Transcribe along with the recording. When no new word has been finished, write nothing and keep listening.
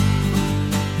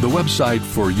The website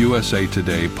for USA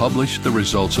Today published the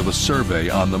results of a survey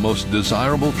on the most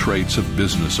desirable traits of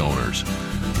business owners.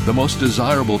 The most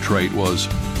desirable trait was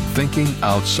thinking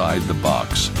outside the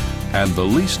box, and the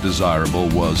least desirable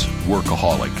was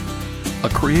workaholic. A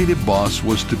creative boss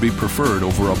was to be preferred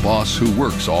over a boss who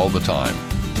works all the time.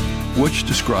 Which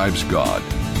describes God,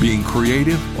 being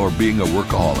creative or being a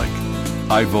workaholic?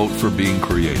 I vote for being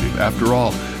creative. After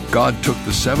all, God took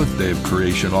the seventh day of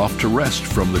creation off to rest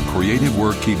from the creative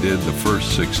work He did the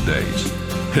first 6 days.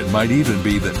 It might even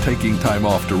be that taking time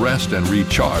off to rest and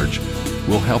recharge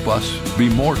will help us be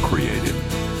more creative.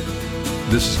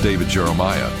 This is David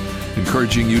Jeremiah,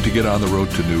 encouraging you to get on the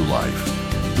road to new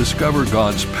life. Discover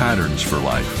God's patterns for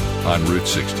life on Route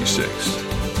 66.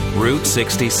 Route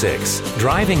 66,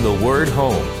 driving the word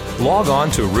home. Log on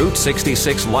to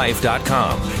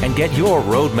Route66Life.com and get your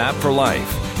roadmap for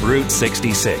life. Route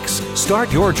 66.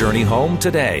 Start your journey home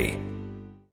today.